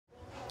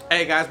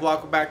Hey guys,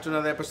 welcome back to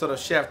another episode of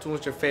Chef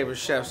Tunes, your favorite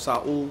chef,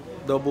 Saul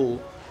the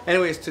Bull.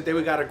 Anyways, today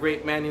we got a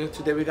great menu.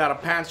 Today we got a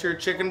pan-seared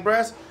chicken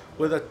breast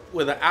with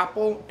an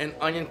apple and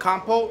onion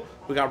compote.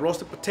 We got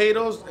roasted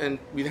potatoes and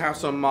we have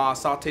some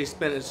sauteed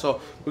spinach. So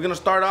we're gonna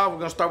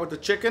start with the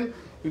chicken.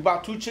 We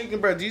bought 2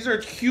 chicken breasts. These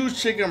are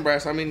huge chicken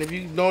breasts. I mean, if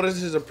you notice,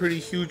 this is a pretty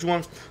huge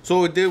one.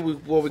 So what we did, we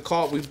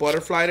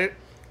butterflied it.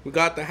 We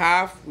got the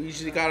half. We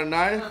usually got a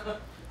knife.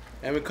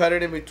 And we cut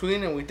it in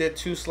between and we did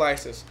 2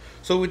 slices.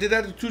 So we did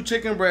that to 2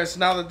 chicken breasts.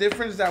 Now the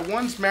difference is that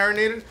one's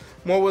marinated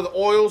more with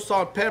oil,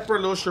 salt, pepper, a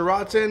little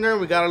sriracha in there.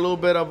 We got a little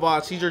bit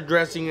of Caesar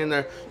dressing in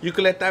there. You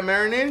can let that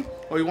marinate,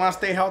 or you want to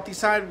stay healthy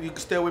side, you can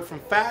stay away from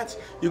fats.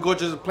 You go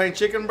just a plain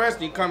chicken breast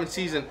and you come and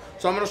season.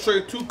 So I'm going to show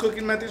you 2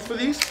 cooking methods for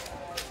these.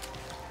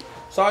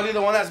 So I'll do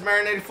the one that's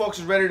marinated, folks,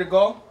 is ready to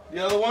go.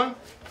 The other one,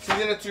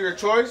 season it to your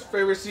choice.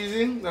 Favorite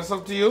seasoning, that's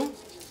up to you.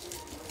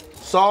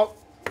 Salt.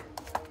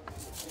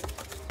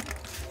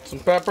 Some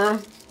pepper,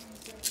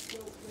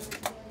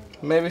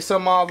 maybe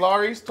some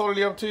Lawry's,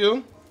 totally up to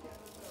you.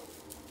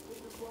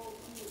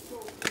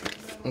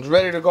 It's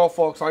ready to go,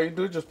 folks. All you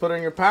do is just put it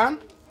in your pan,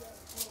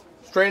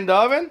 straight in the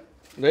oven,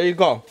 there you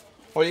go.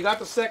 Or you got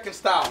the second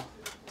style.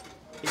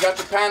 You got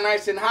your pan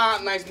nice and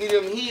hot, nice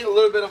medium heat, a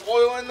little bit of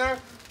oil in there.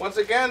 Once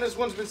again, this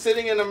one's been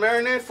sitting in the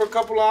marinade for a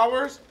couple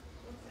hours.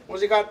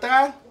 Once you got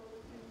that,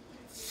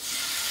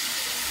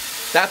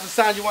 that's the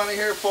sound you want to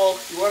hear,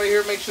 folks. You want to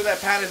hear, make sure that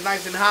pan is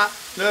nice and hot.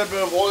 A little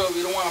bit of oil.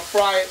 We don't want to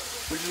fry it.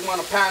 We just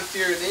want to pan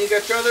sear it. Then you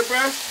got your other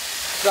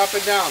breast. Drop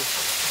it down.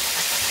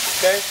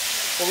 Okay.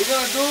 What we're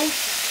going to do,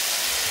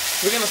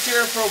 we're going to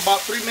sear it for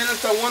about 3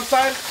 minutes on one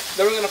side.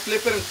 Then we're going to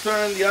flip it and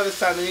turn the other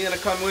side. Then you're going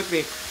to come with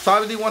me. So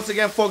obviously, once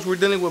again, folks, we're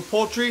dealing with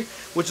poultry,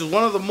 which is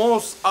one of the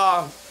most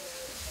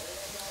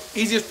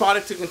easiest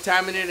product to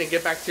contaminate and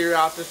get bacteria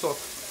out there. So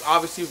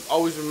obviously,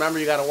 always remember,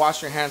 you got to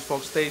wash your hands,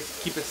 folks.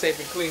 Keep it safe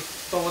and clean.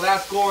 So when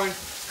that's going,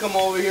 just come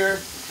over here.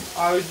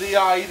 Obviously,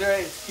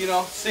 either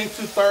sink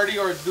 230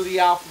 or do the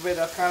alphabet.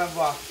 That's kind of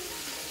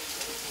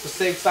the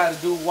safe side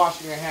to do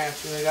washing your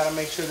hands. You got to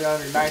make sure they're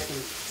under nice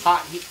and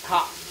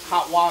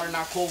hot water,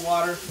 not cold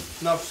water.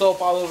 Enough soap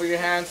all over your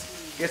hands.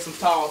 Get some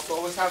towels. So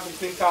always have some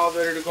clean towels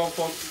ready to go,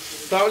 folks.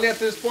 So probably at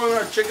this point,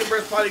 our chicken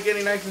breast probably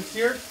getting nice and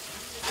seared.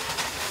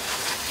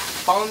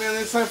 Follow me on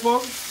this side,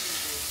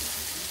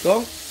 folks. Go.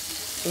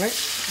 All right.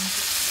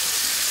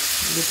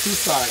 The 2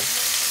 sides.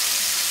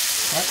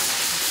 All right.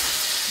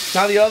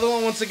 Now the other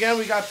one, once again,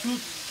 we got two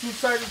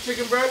sides of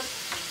chicken breast.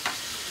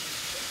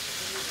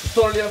 It's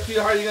totally up to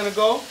you how you're gonna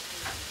go.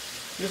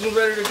 This one's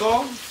ready to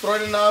go. Throw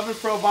it in the oven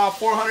for about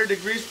 400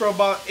 degrees for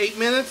about 8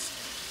 minutes.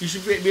 You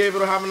should be able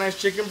to have a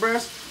nice chicken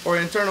breast, or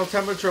internal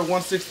temperature of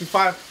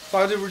 165.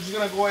 So we're just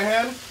gonna go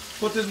ahead,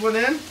 put this one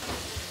in.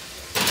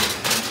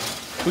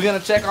 We're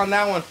gonna check on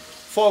that one.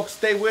 Folks,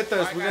 stay with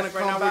us. We're gonna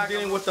come back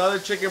dealing with the other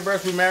chicken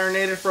breast. We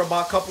marinated for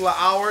about a couple of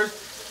hours.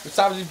 It's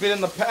obviously been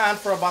in the pan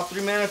for about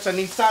 3 minutes on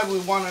each side. We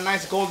want a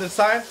nice golden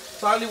side.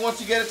 So obviously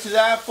once you get it to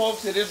that,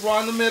 folks, it is raw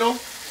in the middle.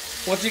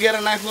 Once you get a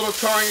nice little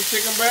char in your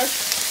chicken breast,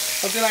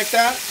 something like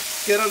that,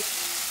 get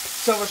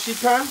yourself a sheet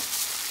pan,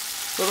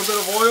 a little bit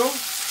of oil,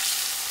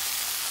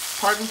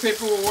 parchment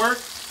paper will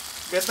work.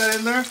 Get that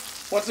in there.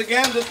 Once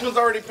again, this one's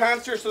already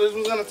pan-seared, so this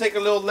one's gonna take a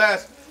little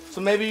less. So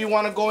maybe you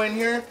want to go in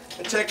here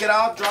and check it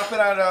out. Drop it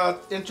at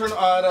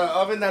an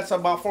oven that's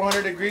about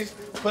 400 degrees.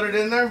 Put it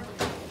in there.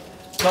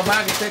 Come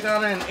back and take it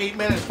out in 8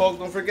 minutes, folks.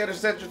 Don't forget to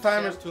set your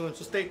timers to it,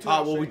 so stay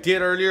tuned. What we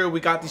did earlier, we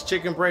got these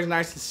chicken breasts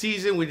nice and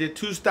seasoned. We did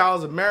 2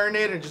 styles of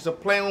marinade and just a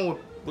plain one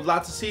with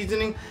lots of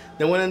seasoning.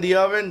 Then went in the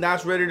oven.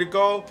 That's ready to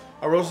go.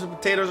 Our roasted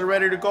potatoes are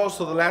ready to go.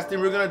 So the last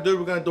thing we're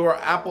gonna do our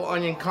apple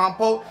onion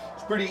compote.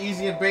 It's pretty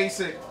easy and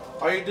basic.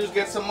 All you do is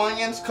get some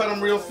onions, cut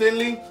them real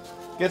thinly.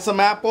 Get some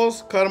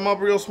apples, cut them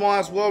up real small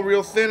as well,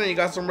 real thin, and you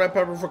got some red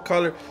pepper for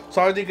color.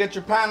 So already get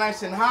your pan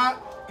nice and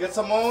hot. Get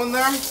some oil in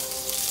there.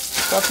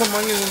 Got some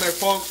onions in there,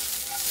 folks.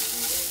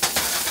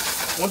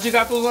 Once you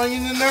got those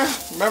onions in there,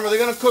 remember they're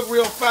gonna cook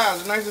real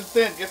fast. They're nice and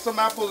thin. Get some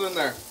apples in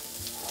there.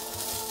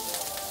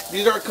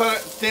 These are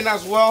cut thin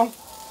as well.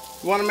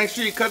 You want to make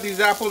sure you cut these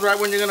apples right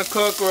when you're gonna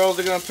cook, or else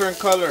they're gonna turn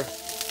color.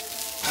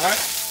 All right.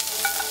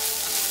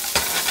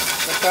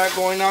 Get that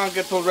going on.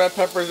 Get those red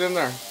peppers in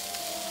there.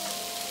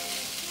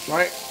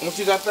 Right, once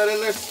you got that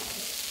in there,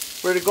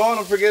 ready to go,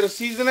 don't forget to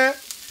season it.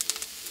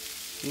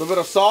 A little bit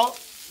of salt,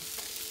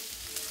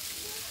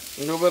 a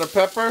little bit of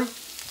pepper, a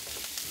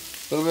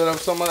little bit of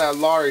some of that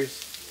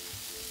Lawry's.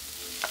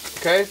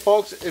 Okay,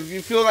 folks, if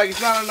you feel like it's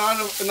not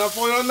enough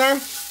oil in there,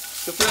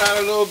 just add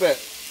a little bit.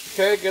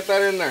 Okay, get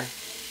that in there.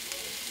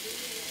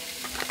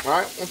 All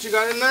right, once you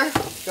got in there,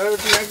 got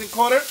everything nice and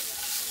coated.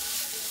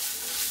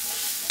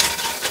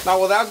 Now,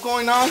 while that's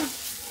going on,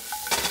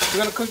 we're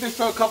gonna cook this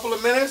for a couple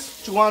of minutes.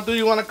 What you wanna do,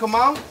 you wanna come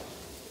out,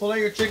 pull out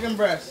your chicken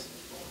breast.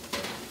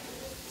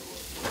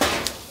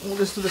 Move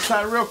this to the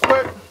side real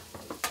quick.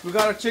 We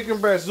got our chicken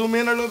breast. Zoom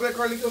in a little bit,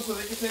 Carlito, so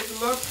they can take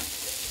a look.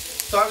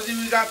 So obviously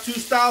we got 2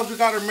 styles. We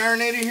got our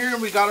marinated here,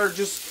 and we got our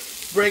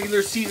just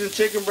regular seasoned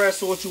chicken breast.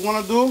 So what you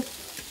wanna do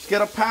is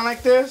get a pan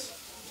like this,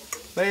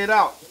 lay it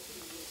out.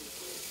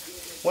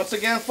 Once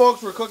again,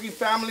 folks, we're cooking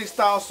family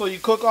style, so you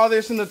cook all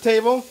this in the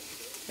table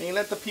and you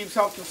let the peeps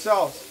help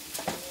themselves.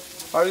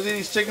 Obviously,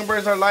 these chicken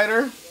breasts are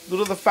lighter due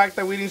to the fact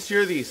that we didn't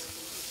sear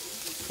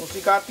these. Once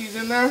you got these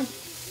in there,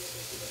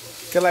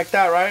 get like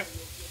that, right?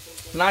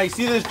 Now you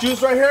see this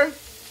juice right here?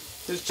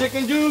 This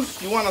chicken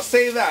juice, you want to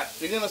save that.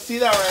 You're going to see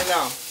that right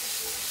now.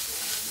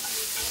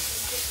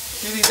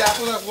 See these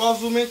apples as well?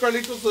 Zoom in,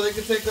 Carlitos, so they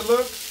can take a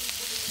look.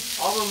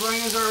 All those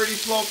onions are already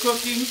slow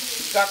cooking.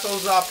 We got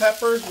those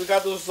peppers. We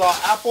got those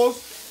apples.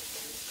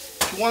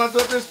 If you want to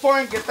do at this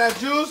point, get that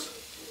juice.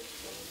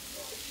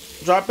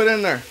 Drop it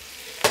in there.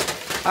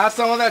 Add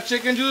some of that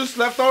chicken juice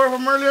left over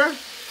from earlier.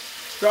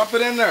 Drop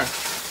it in there.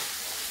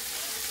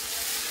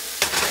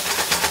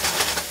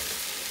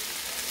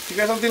 You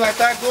got something like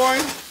that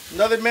going.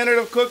 Another minute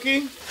of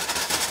cooking.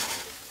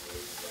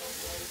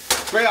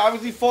 Great,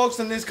 obviously, folks,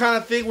 in this kind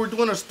of thing, we're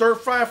doing a stir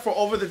fry for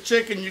over the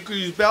chicken. You could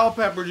use bell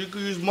peppers, you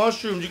could use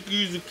mushrooms, you could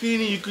use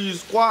zucchini, you could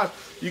use squash,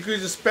 you could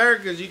use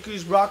asparagus, you could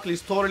use broccoli.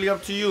 It's totally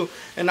up to you.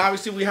 And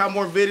obviously, we have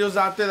more videos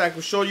out there that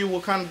can show you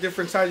what kind of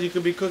different sides you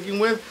could be cooking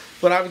with.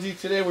 But obviously,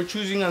 today we're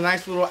choosing a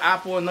nice little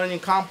apple and onion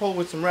combo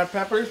with some red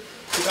peppers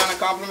to kind of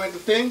complement the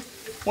thing.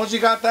 Once you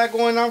got that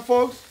going on,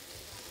 folks,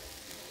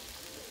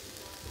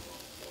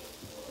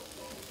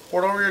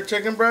 pour it over your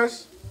chicken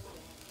breast.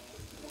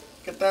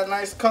 Get that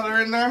nice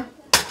color in there.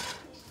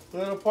 A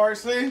little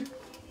parsley.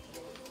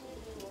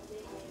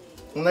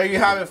 And there you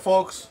have it,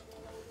 folks.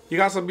 You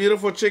got some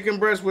beautiful chicken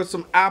breast with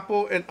some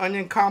apple and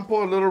onion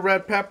combo, a little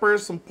red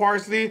peppers, some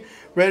parsley,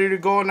 ready to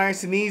go,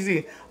 nice and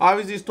easy.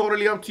 Obviously, it's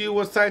totally up to you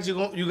what sides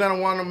you're gonna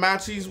want to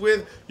match these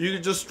with. You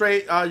could just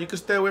straight, you could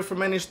stay away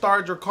from any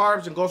starch or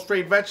carbs and go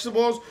straight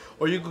vegetables,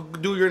 or you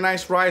could do your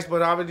nice rice.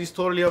 But obviously, it's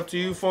totally up to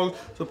you, folks.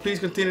 So please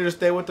continue to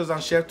stay with us on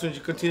Chef Tunes.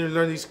 You continue to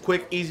learn these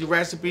quick, easy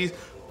recipes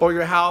for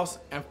your house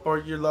and for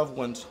your loved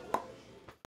ones.